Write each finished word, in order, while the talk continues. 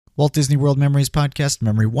Walt Disney World Memories Podcast,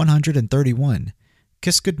 Memory 131.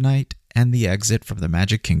 Kiss Goodnight and the Exit from the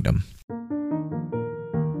Magic Kingdom.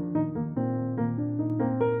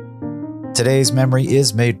 Today's memory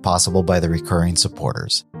is made possible by the recurring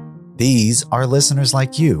supporters. These are listeners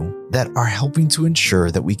like you that are helping to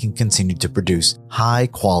ensure that we can continue to produce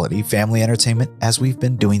high-quality family entertainment as we've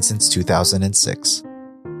been doing since 2006.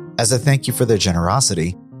 As a thank you for their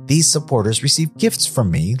generosity, these supporters receive gifts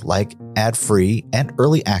from me like ad-free and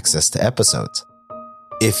early access to episodes.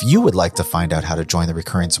 If you would like to find out how to join the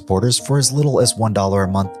recurring supporters for as little as $1 a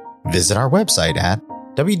month, visit our website at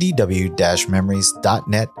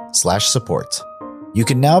wdw-memories.net/support. You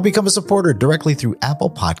can now become a supporter directly through Apple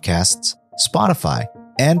Podcasts, Spotify,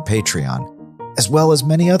 and Patreon, as well as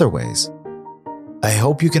many other ways. I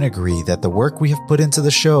hope you can agree that the work we have put into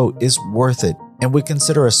the show is worth it and would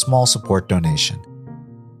consider a small support donation.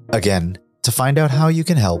 Again, to find out how you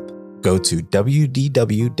can help, go to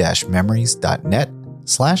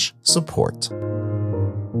wdw-memories.net/support.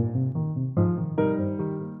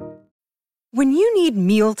 When you need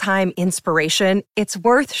mealtime inspiration, it's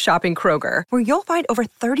worth shopping Kroger, where you'll find over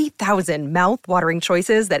 30,000 mouth-watering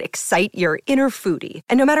choices that excite your inner foodie.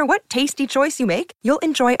 And no matter what tasty choice you make, you'll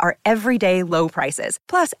enjoy our everyday low prices,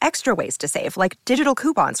 plus extra ways to save, like digital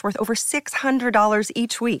coupons worth over $600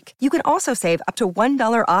 each week. You can also save up to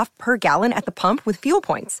 $1 off per gallon at the pump with fuel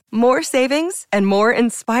points. More savings and more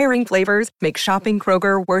inspiring flavors make shopping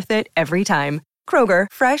Kroger worth it every time. Kroger,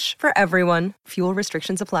 fresh for everyone. Fuel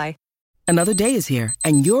restrictions apply. Another day is here,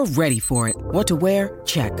 and you're ready for it. What to wear?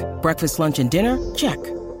 Check. Breakfast, lunch, and dinner? Check.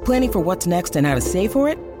 Planning for what's next and how to save for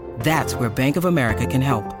it? That's where Bank of America can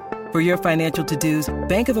help. For your financial to-dos,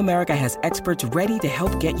 Bank of America has experts ready to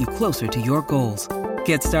help get you closer to your goals.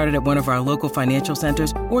 Get started at one of our local financial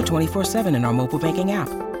centers or 24/7 in our mobile banking app.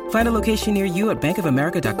 Find a location near you at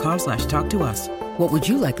bankofamerica.com/talktous. What would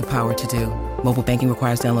you like the power to do? Mobile banking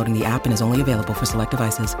requires downloading the app and is only available for select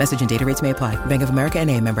devices. Message and data rates may apply. Bank of America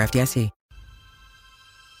N.A., member FDIC.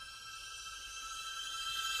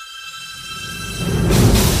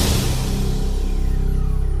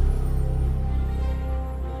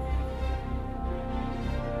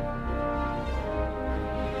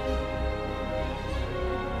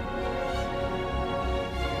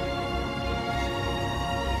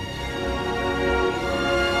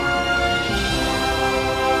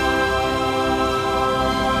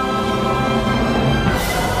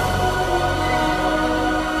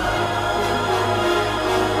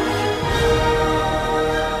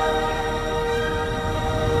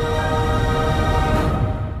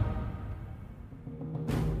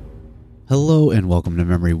 Hello and welcome to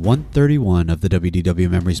Memory 131 of the WDW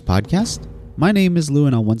Memories Podcast. My name is Lou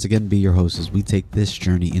and I'll once again be your host as we take this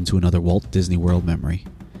journey into another Walt Disney World memory.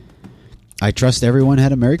 I trust everyone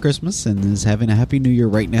had a Merry Christmas and is having a Happy New Year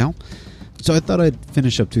right now, so I thought I'd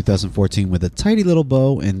finish up 2014 with a tidy little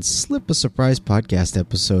bow and slip a surprise podcast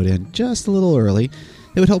episode in just a little early.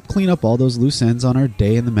 It would help clean up all those loose ends on our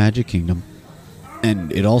day in the Magic Kingdom.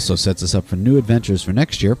 And it also sets us up for new adventures for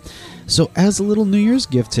next year. So as a little New Year's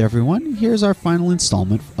gift to everyone, here's our final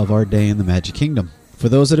installment of our day in the Magic Kingdom. For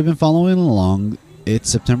those that have been following along, it's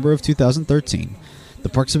September of 2013. The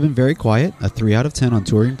parks have been very quiet, a 3 out of 10 on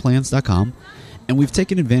touringplans.com, and we've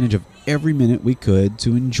taken advantage of every minute we could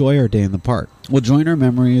to enjoy our day in the park. We'll join our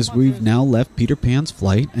memory as we've now left Peter Pan's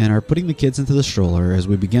flight and are putting the kids into the stroller as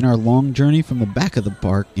we begin our long journey from the back of the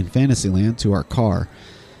park in Fantasyland to our car.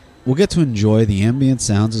 We'll get to enjoy the ambient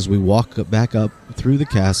sounds as we walk back up through the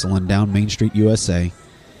castle and down Main Street, USA.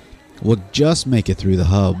 We'll just make it through the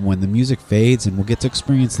hub when the music fades and we'll get to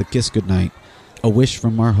experience the Kiss Goodnight, a wish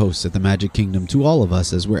from our hosts at the Magic Kingdom to all of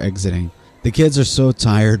us as we're exiting. The kids are so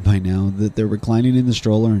tired by now that they're reclining in the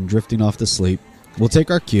stroller and drifting off to sleep. We'll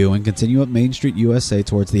take our cue and continue up Main Street, USA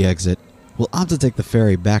towards the exit. We'll opt to take the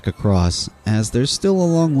ferry back across as there's still a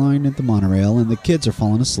long line at the monorail and the kids are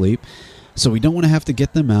falling asleep, so we don't want to have to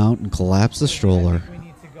get them out and collapse the stroller.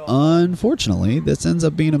 Unfortunately, this ends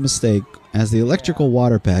up being a mistake as the electrical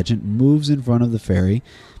water pageant moves in front of the ferry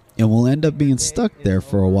and we'll end up being stuck there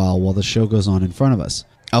for a while the show goes on in front of us.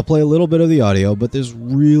 I'll play a little bit of the audio, but there's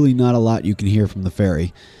really not a lot you can hear from the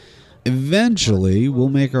ferry. Eventually, we'll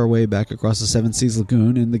make our way back across the Seven Seas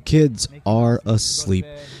Lagoon and the kids are asleep.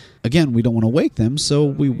 Again, we don't want to wake them, so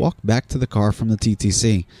we walk back to the car from the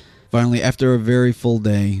TTC. Finally, after a very full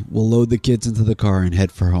day, we'll load the kids into the car and head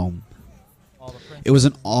for home. It was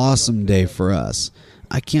an awesome day for us.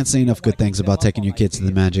 I can't say enough good things about taking your kids to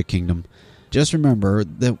the Magic Kingdom. Just remember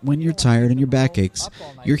that when you're tired and your back aches,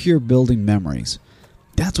 you're here building memories.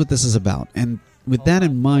 That's what this is about, and with that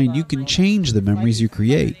in mind, you can change the memories you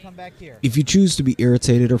create. If you choose to be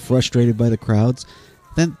irritated or frustrated by the crowds,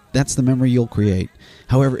 then that's the memory you'll create.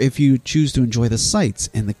 However, if you choose to enjoy the sights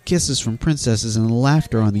and the kisses from princesses and the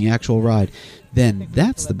laughter on the actual ride, then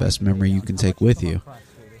that's the best memory you can take with you.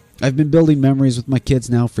 I've been building memories with my kids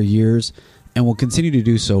now for years, and will continue to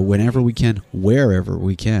do so whenever we can, wherever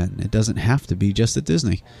we can. It doesn't have to be just at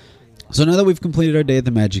Disney. So now that we've completed our day at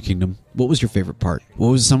the Magic Kingdom, what was your favorite part? What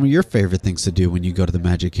was some of your favorite things to do when you go to the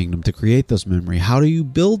Magic Kingdom to create those memories? How do you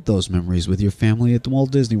build those memories with your family at the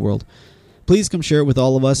Walt Disney World? Please come share it with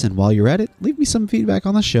all of us, and while you're at it, leave me some feedback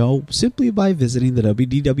on the show simply by visiting the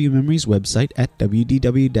WDW Memories website at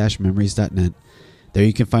wdw-memories.net. There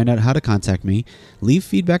you can find out how to contact me, leave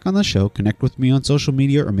feedback on the show, connect with me on social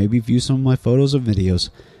media, or maybe view some of my photos or videos.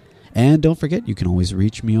 And don't forget, you can always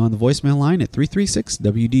reach me on the voicemail line at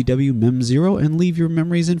 336-WDW-MEM0 and leave your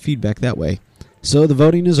memories and feedback that way. So the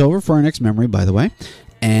voting is over for our next memory, by the way,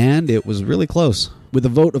 and it was really close. With a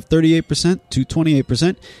vote of 38% to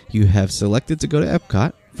 28%, you have selected to go to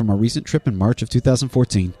Epcot from our recent trip in March of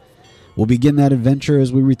 2014. We'll begin that adventure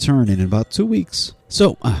as we return in about 2 weeks.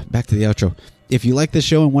 So, back to the outro. If you like this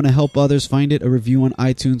show and want to help others find it, a review on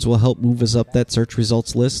iTunes will help move us up that search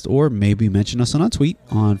results list, or maybe mention us on a tweet,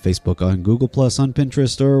 on Facebook, on Google+, on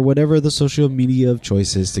Pinterest, or whatever the social media of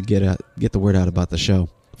choice is to get the word out about the show.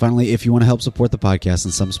 Finally, if you want to help support the podcast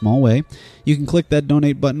in some small way, you can click that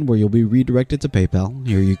donate button where you'll be redirected to PayPal.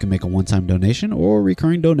 Here you can make a one-time donation or a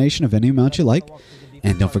recurring donation of any amount you like.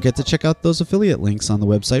 And don't forget to check out those affiliate links on the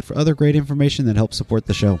website for other great information that helps support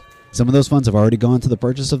the show. Some of those funds have already gone to the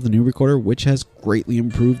purchase of the new recorder, which has greatly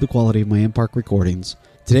improved the quality of my in-park recordings.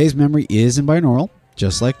 Today's memory is in binaural,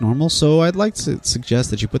 just like normal, so I'd like to suggest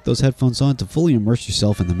that you put those headphones on to fully immerse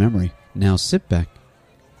yourself in the memory. Now sit back,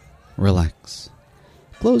 relax,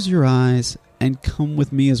 close your eyes, and come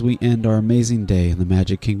with me as we end our amazing day in the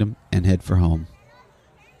Magic Kingdom and head for home.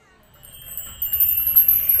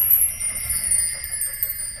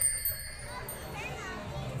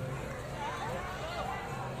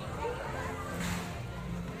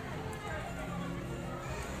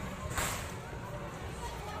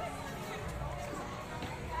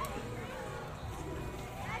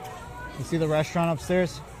 You see the restaurant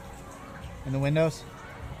upstairs in the windows?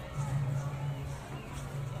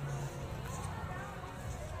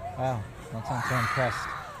 Wow, don't sound so impressed.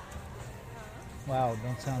 Wow,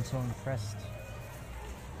 don't sound so impressed.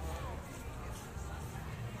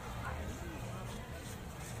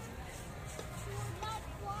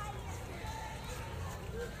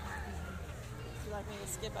 Would you like me to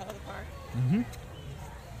skip out of the park? Mm-hmm.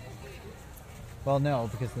 Well, no,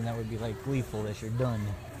 because then that would be like gleeful that you're done.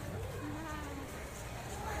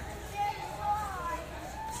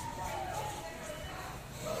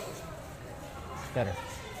 Better.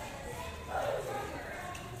 I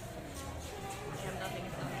have nothing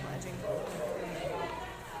for pledging.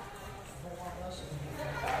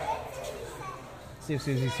 See if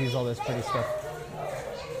Susie sees all this pretty stuff.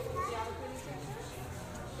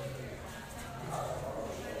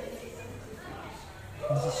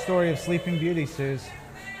 This is a story of Sleeping Beauty, Suze.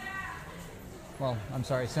 Well, I'm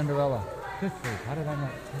sorry, Cinderella. Good grief, how did I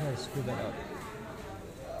screw that up?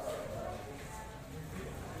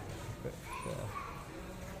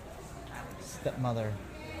 Stepmother,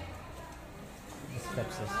 the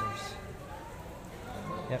stepsisters.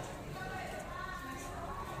 Yep.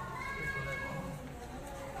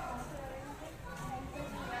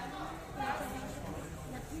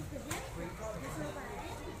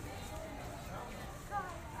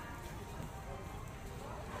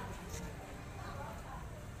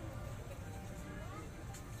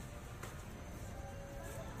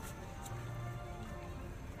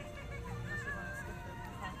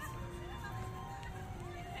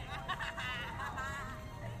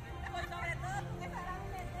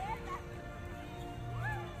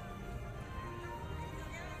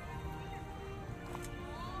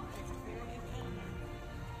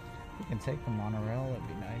 We can take the monorail, that'd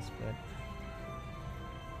be nice, but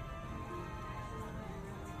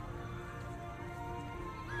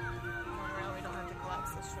Monorail, we don't have to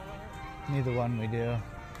collapse the stroller. neither one we do,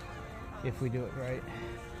 if we do it right.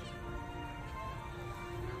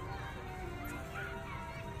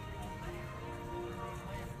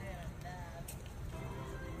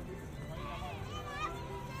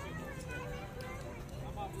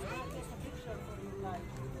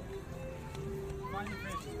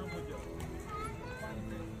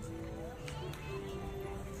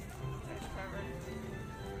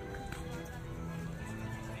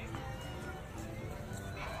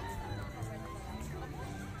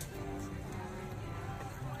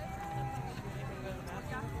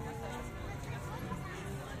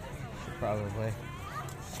 Probably.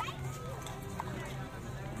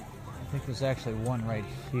 think there's actually one right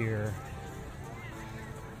here.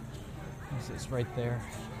 This is right there.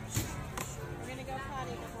 We're gonna go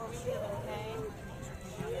potty before we leave, okay?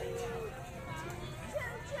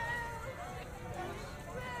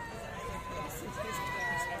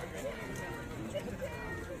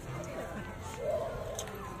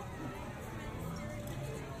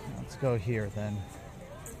 Let's go here then.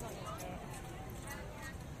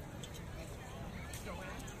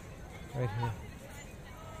 Right here.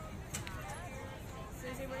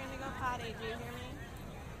 Susie, we're gonna go potty. Do you hear me?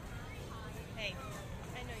 Hey,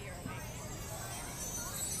 I know you're okay.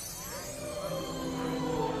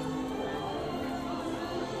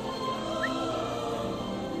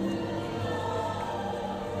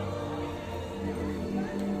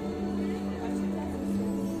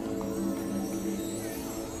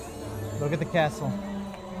 Look at the castle.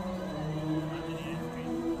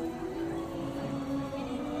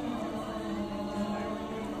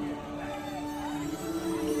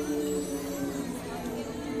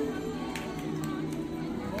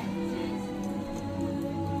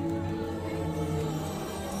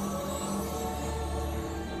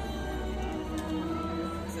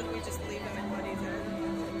 So do we just leave him in Woody's or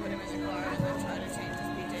put him in the car and then try to change his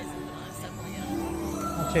PJs and put on his stuff when we get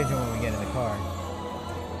home? I'll change it when we get in the car.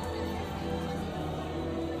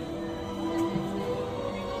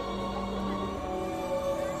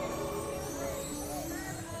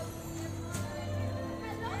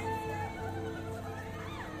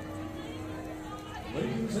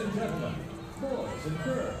 Ladies and gentlemen, boys and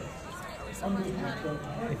girls, on behalf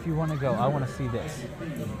of If you want to go, I want to see this.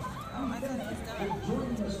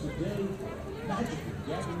 joining us today for a magical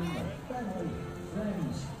gathering of family,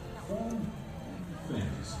 friends, fun, and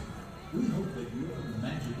fantasy. We hope that your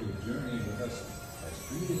magical journey with us has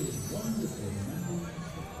created wonderful memories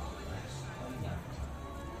that last a lifetime.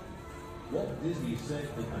 Walt Disney said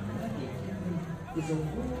that the Magic Kingdom is a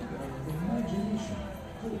world of imagination,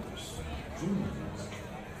 hopes, and dreams.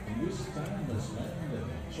 In this timeless land of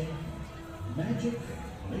enchantment, magic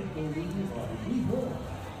and make-believe are reborn.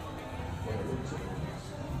 Fairy tales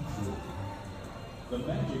come true. The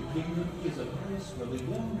Magic Kingdom is a place for the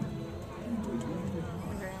young and the young at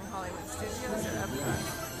heart. During Hollywood Studios or Epcot?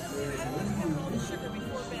 Sugar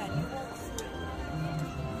before bed.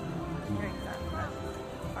 During that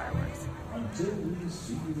fireworks. Until we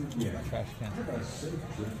see you again, Trash can. have a safe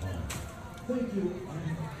trip home. Thank you,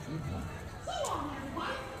 and good night.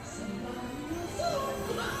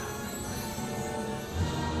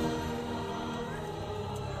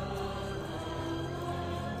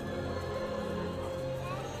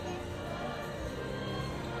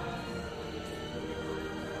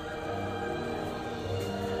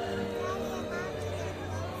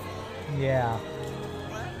 Yeah.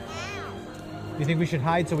 Do you think we should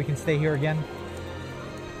hide so we can stay here again?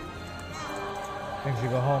 I think we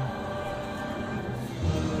should go home.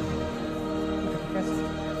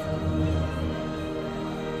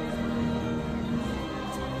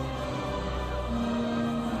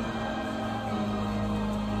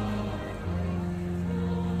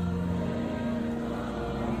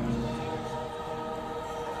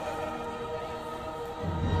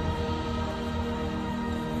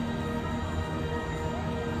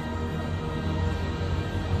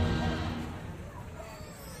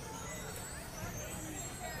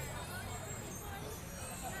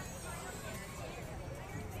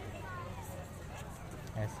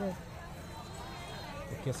 That's it.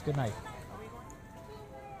 A kiss goodnight.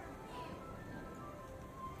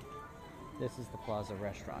 This is the Plaza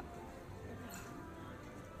Restaurant.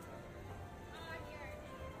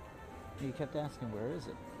 You kept asking, where is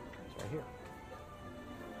it? It's right here.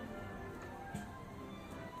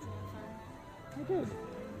 I did.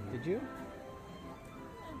 Did you?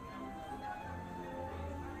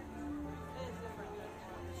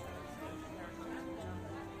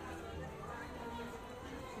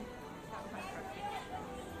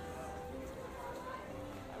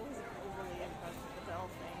 I wasn't overly impressed with the bell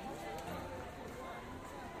thing.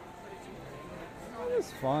 What did you think? It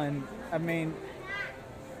was fun. I mean,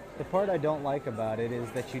 the part I don't like about it is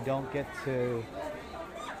that you don't get to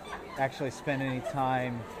actually spend any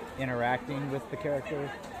time interacting with the characters.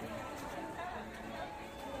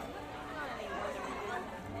 Not any more than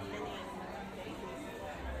we did many babies.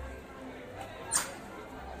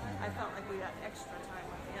 I felt like we got extra time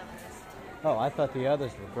with the others. Oh, I thought the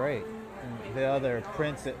others were great. And the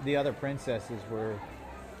other princesses were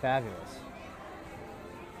fabulous.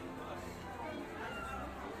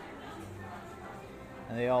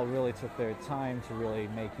 And they all really took their time to really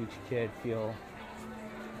make each kid feel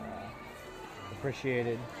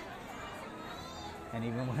appreciated. And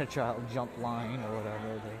even when a child jumped line or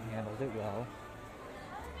whatever, they handled it well.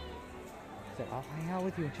 Said, I'll hang out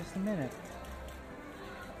with you in just a minute.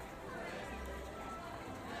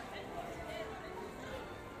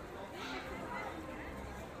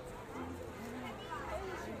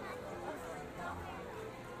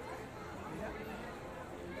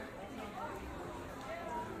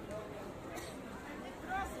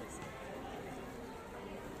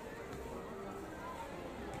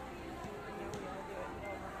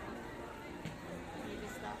 You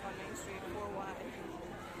just stop on Main Street 4 wide.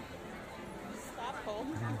 Stop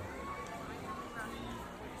home.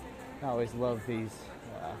 I always love these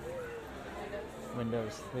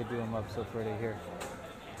windows. They do them up so pretty here.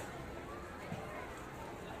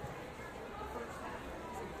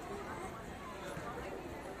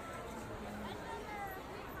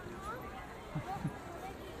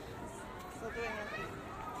 Still doing it.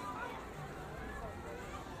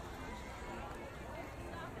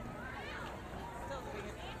 Still doing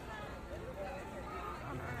it.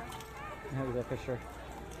 Not exactly sure.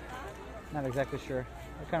 Not exactly sure.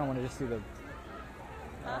 I kind of wanted to see the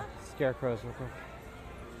scarecrows real quick.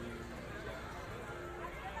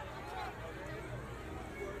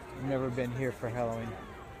 I've never been here for Halloween.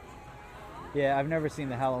 Yeah, I've never seen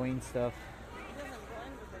the Halloween stuff. It doesn't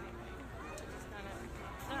blend with anything. It just kind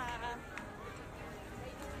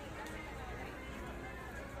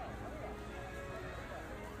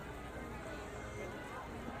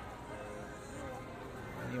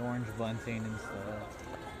of. The orange bunting and stuff.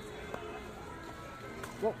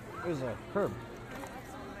 Whoa, there's a curb.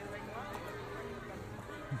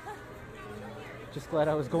 Just glad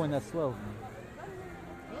I was going that slow.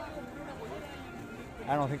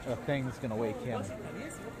 I don't think the thing's gonna wake him. Do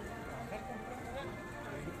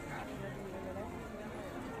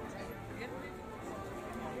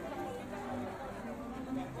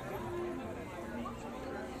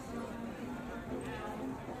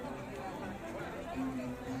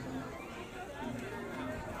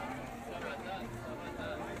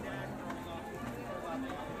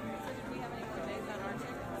we have any more days on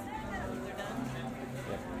Archer? They're done?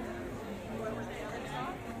 Where were the others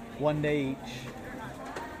off? 1 day each.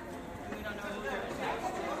 We don't know who they're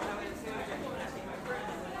attached to. I would assume they're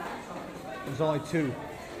There's only 2.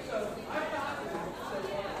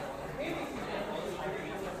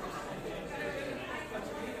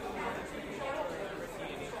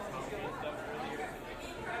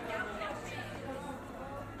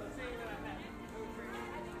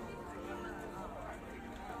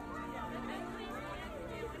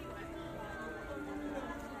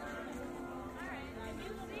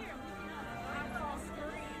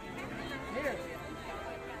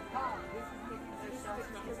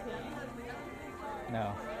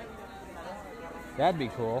 No. That'd be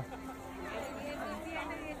cool.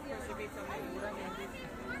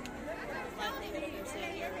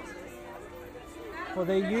 Well,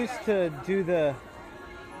 they used to do the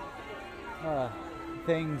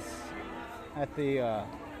things at the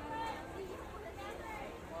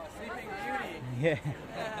Sleeping Beauty. yeah,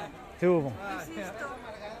 2 of them.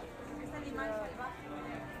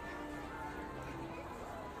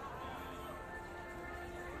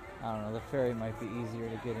 I don't know, the ferry might be easier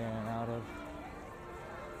to get in and out of.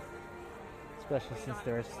 Especially since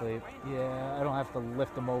they're asleep. Yeah, I don't have to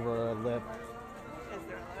lift them over a lip. Is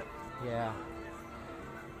there a lip? Yeah.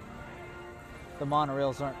 The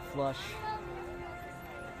monorails aren't flush.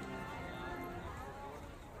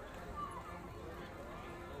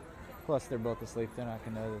 Plus, they're both asleep. They're not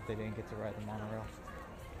going to know that they didn't get to ride the monorail.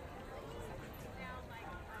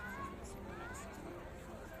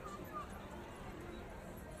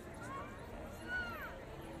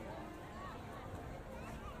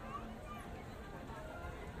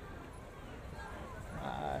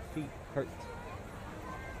 My feet hurt.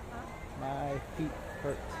 My feet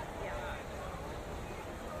hurt.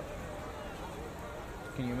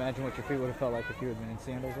 Can you imagine what your feet would have felt like if you had been in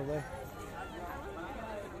sandals all day? I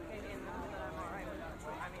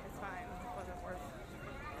mean, it's fine. It wasn't worth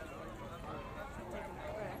taking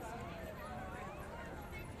that risk.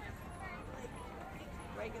 Like,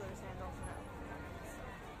 regular sandals,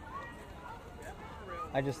 no.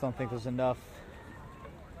 I just don't think there's enough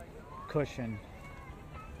cushion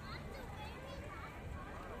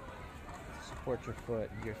to support your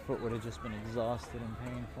foot. Your foot would have just been exhausted and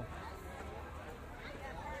painful.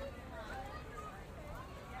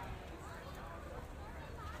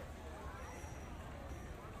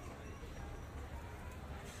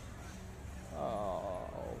 Oh,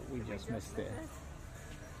 we just missed it.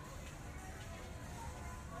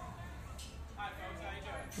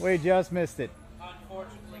 We just missed it.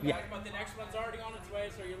 unfortunately, guys. Yeah. But the next one's already on its way,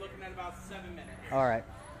 so you're looking at about 7 minutes. All right.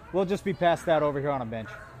 We'll just be past that over here on a bench.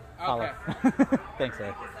 Holla. Thanks,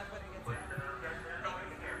 Eric.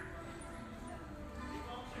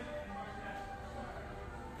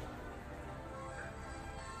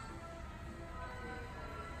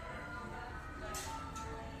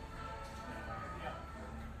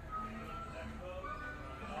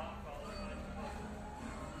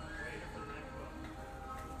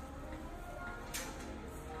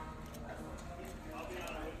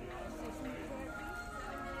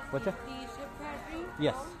 What's that? This ferry?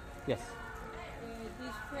 Yes. Yes.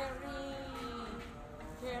 This ferry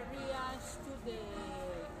us to the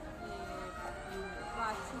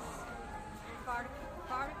Baxis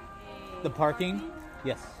Park. The parking?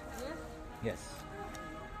 Yes. Yes. Yes.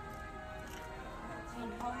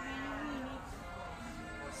 In how many minutes?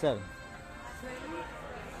 7. 7?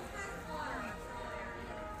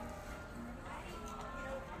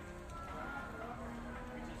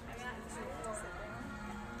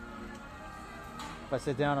 If I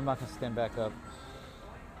sit down, I'm not going to stand back up.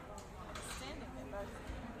 Standing there, but I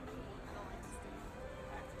don't like to stand.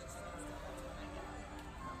 I have to just stand still.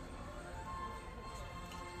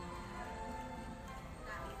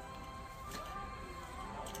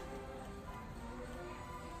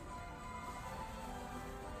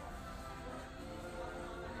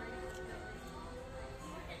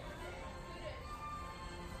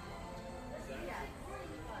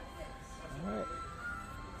 All right.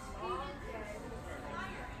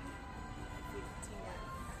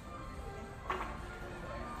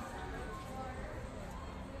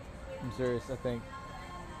 I'm serious. I think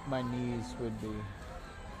my knees would be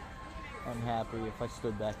unhappy if I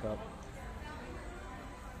stood back up.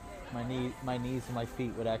 My knees and my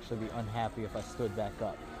feet would actually be unhappy if I stood back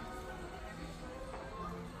up.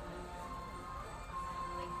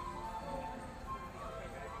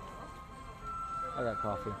 I got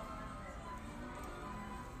coffee.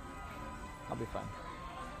 I'll be fine.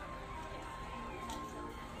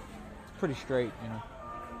 It's pretty straight, you know.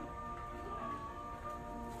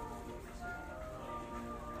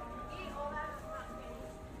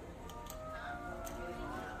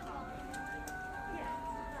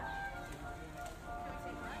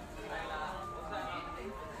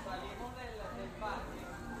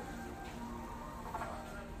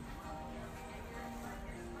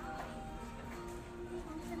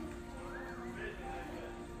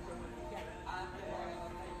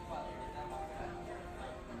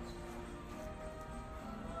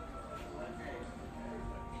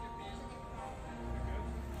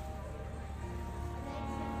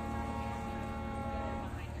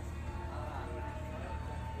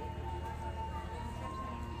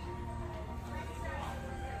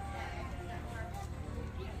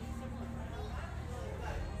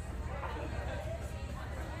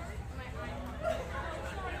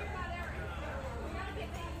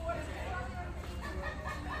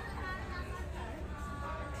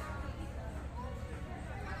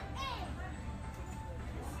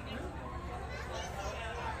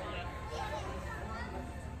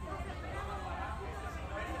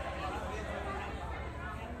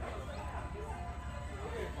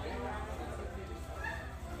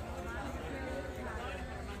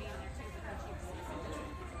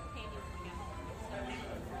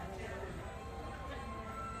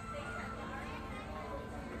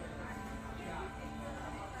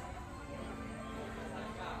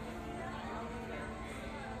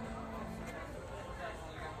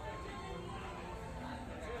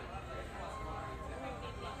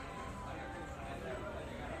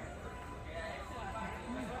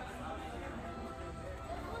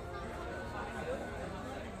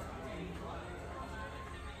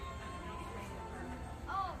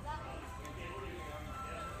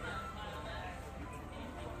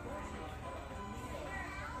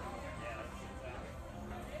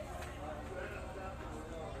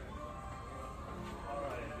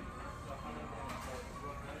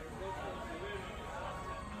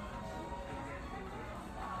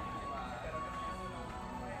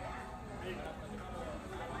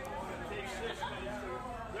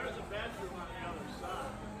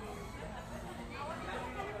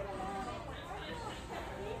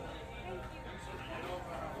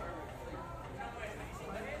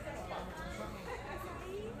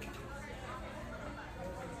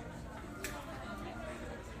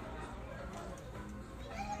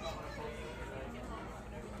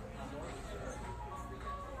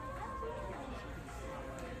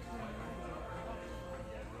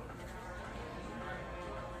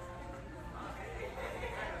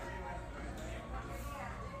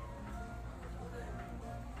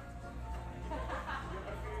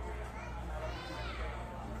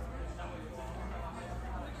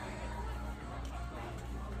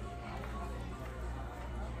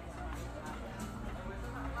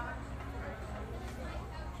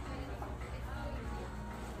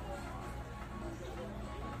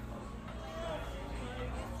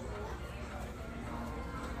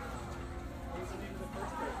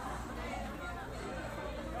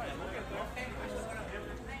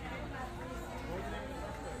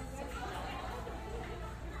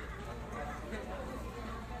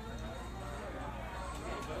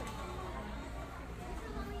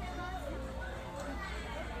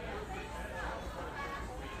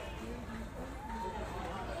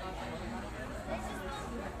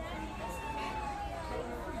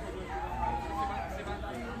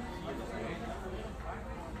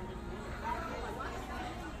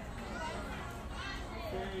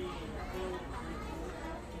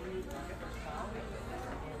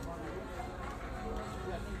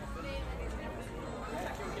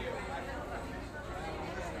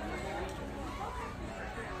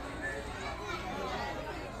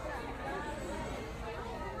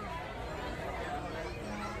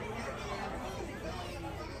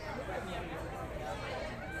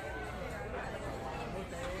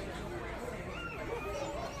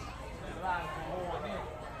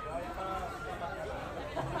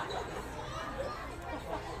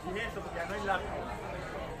 eso porque ya no hay lápiz.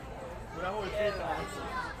 Una bolsita.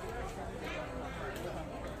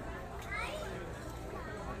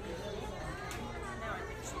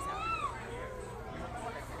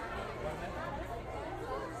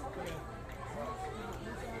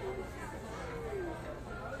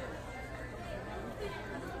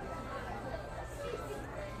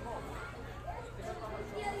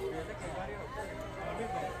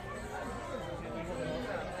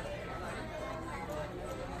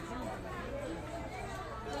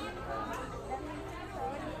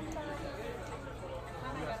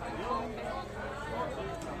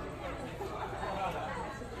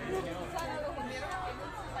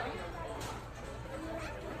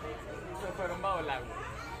 Se fueron bajo el agua.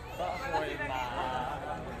 Bajo el mar.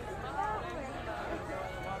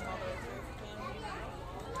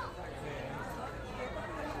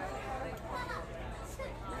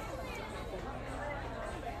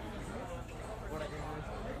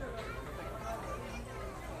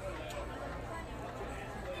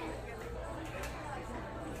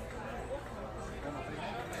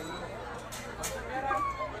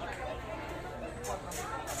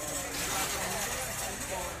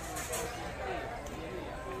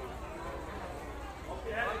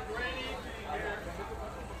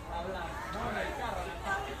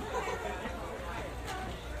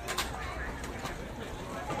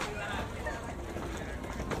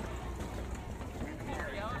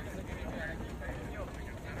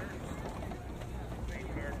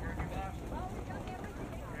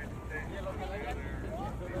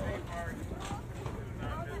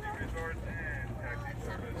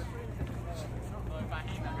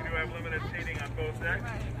 We do have limited seating on both decks.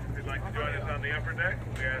 If you'd like to join us on the upper deck,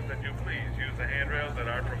 we ask that you please use the handrails that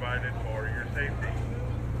are provided for your safety.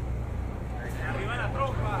 Arriba la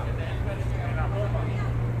tropa.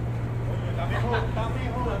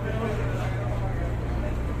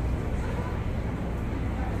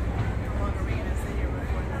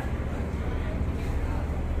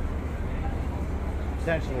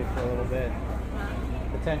 Potentially for a little bit.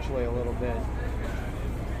 Potentially a little bit.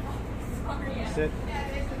 Sit.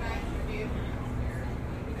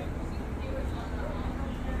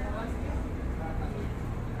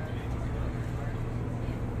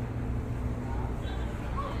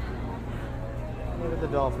 Look at the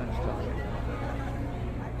dolphins coming.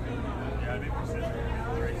 Yeah, I think we're sitting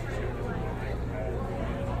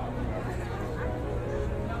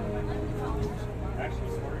actually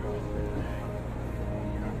sorry.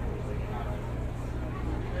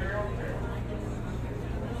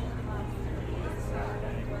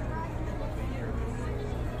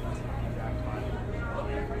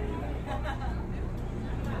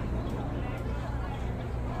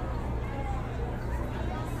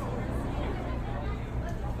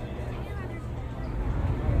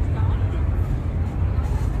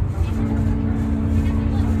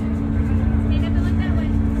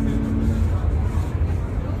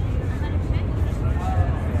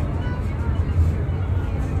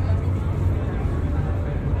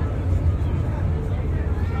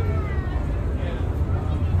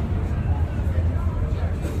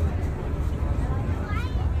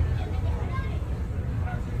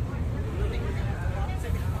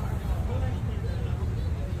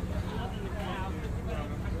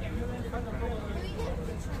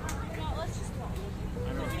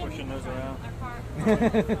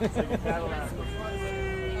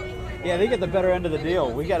 Yeah, they get the better end of the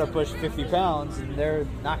deal. We got to push 50 pounds, and they're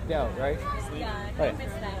knocked out, right? Yeah, Right. I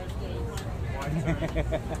miss that days.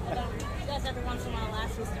 You guys every once in a while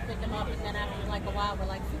ask us to pick them up, and then after like a while, we're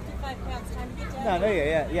like, 55 pounds, time to get down. No,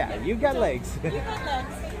 yeah. You got legs. You got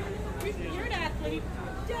legs. You're an athlete.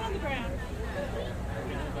 Down on the ground.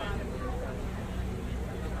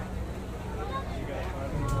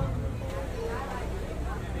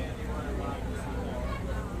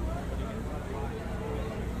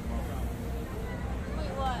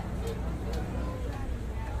 Wait, what?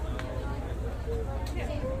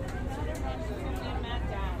 Mad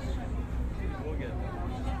dash. We'll get it.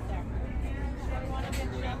 We'll get there. So we want to get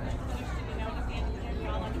jumped and finished, and you know, at the end of the day, we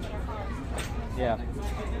all like to get our cars. Yeah.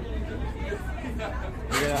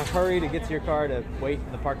 You're in a hurry to get to your car to wait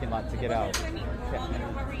in the parking lot to get out. That's what I mean. We're all in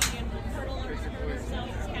a hurry and we'll hurdle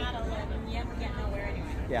ourselves as cattle, and yet we get nowhere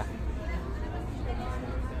anyway. Yeah.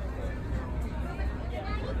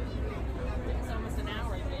 It's almost an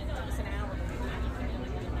hour. It took us an hour. An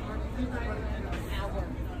hour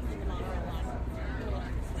in the monorail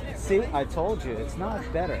line. See, I told you, it's not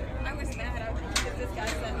better. I was mad. I was because this guy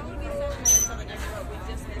said, "Oh, we need 7 minutes on the next road. We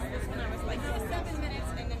just missed this one." I was like, "Yeah, 7 minutes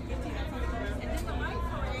and then 15 minutes." And then the lights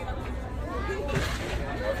were on. I'm like,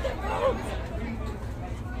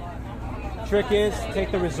 Trick is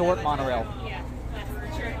take the resort monorail. Yeah, that's the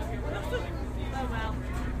trick. Oh well.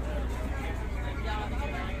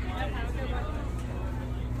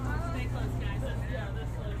 Stay close, guys.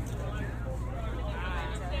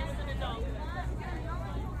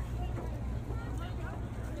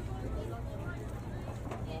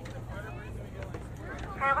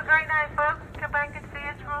 Have a great night, folks. Come back and see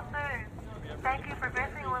us real soon. Thank you for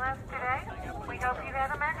visiting with us today. We hope you've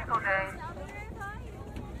had a magical day.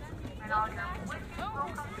 And all your wishes will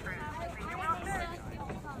come true. See you real soon.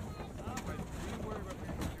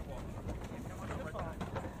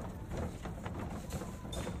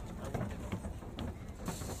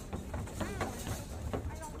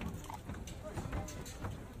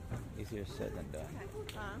 Easier said than done.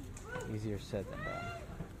 Easier said than done.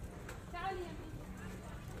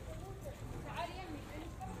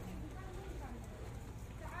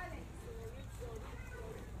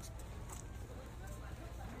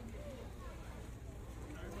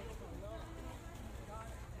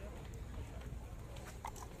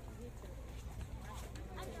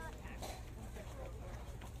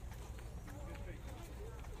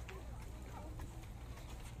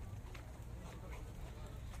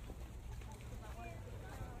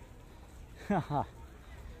 Haha.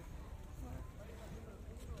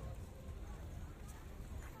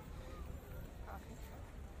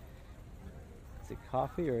 Is it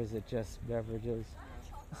coffee or is it just beverages?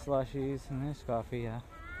 Slushies and there's coffee, yeah.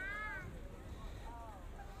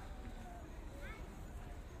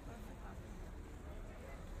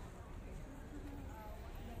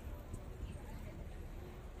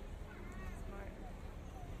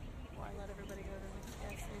 Why let everybody go to the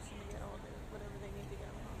gas station to get all the whatever they need to get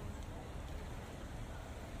home?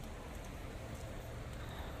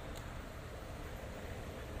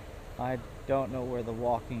 I don't know where the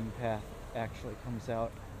walking path actually comes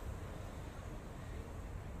out.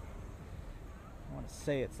 I want to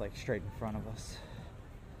say it's like straight in front of us.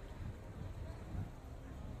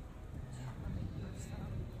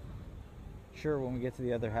 Sure, when we get to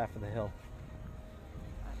the other half of the hill.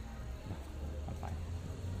 No, I'm fine.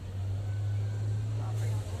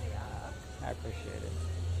 I appreciate it.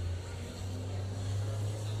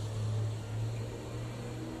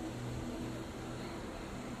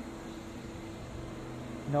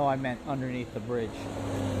 No, I meant underneath the bridge.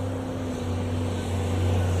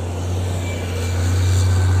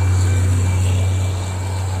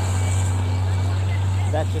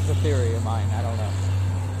 That's just a theory of mine. I don't know.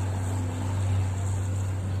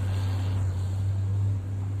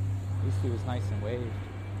 At least he was nice and waved.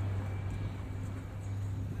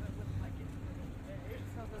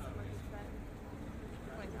 So it doesn't look as bad.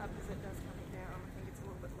 Going up as it does coming down. I think it's a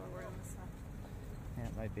little bit lower on this side. Yeah,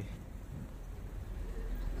 it might be.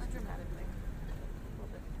 Not dramatically. A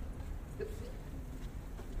little bit.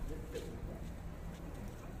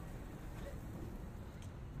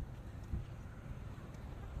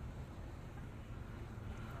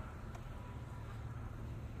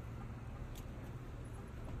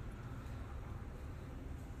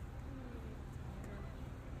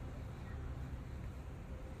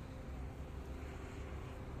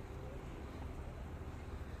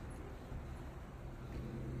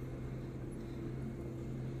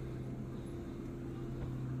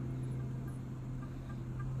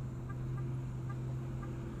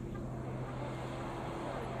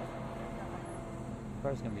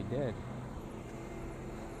 Car's gonna be dead.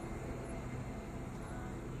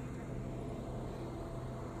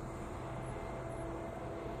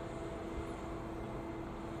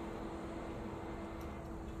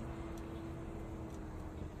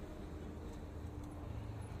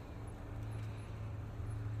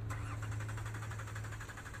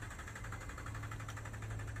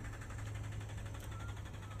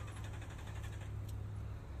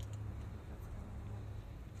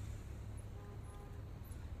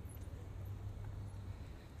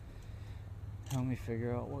 Help me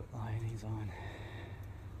figure out what line he's on.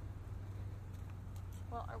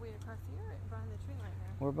 Well, are we across here or behind the tree line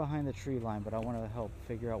now? We're behind the tree line, but I want to help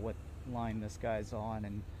figure out what line this guy's on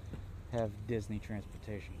and have Disney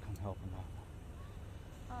Transportation come help him out.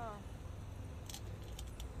 Oh.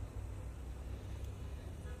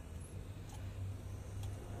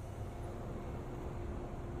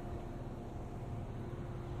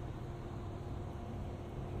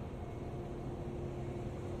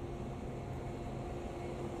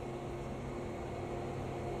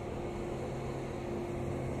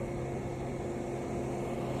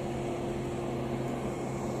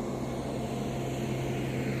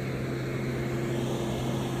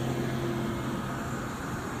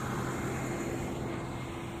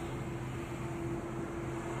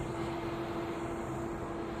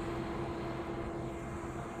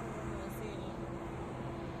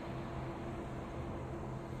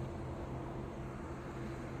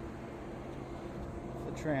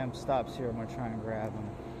 tram stops here, I'm going to try and grab him.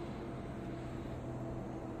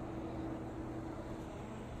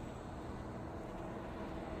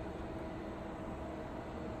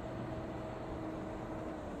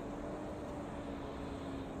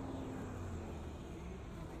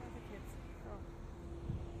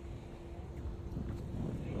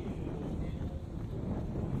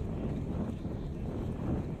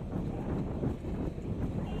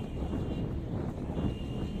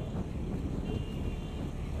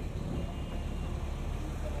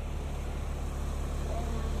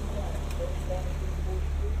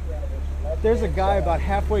 There's a guy about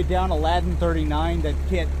halfway down Aladdin 39 that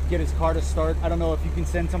can't get his car to start. I don't know if you can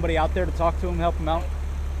send somebody out there to talk to him, help him out.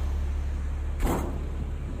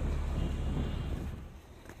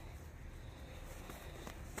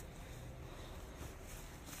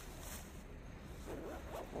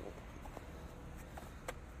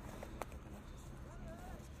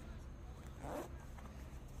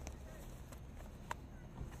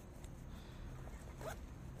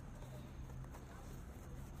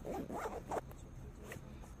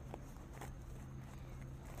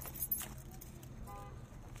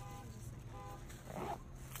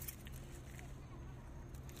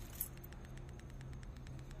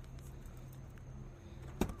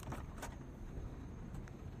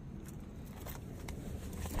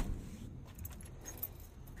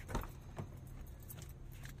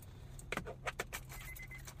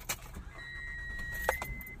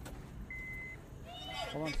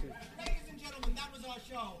 Ladies and gentlemen, that was our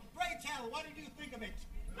show. Pray tell, what did you think of it?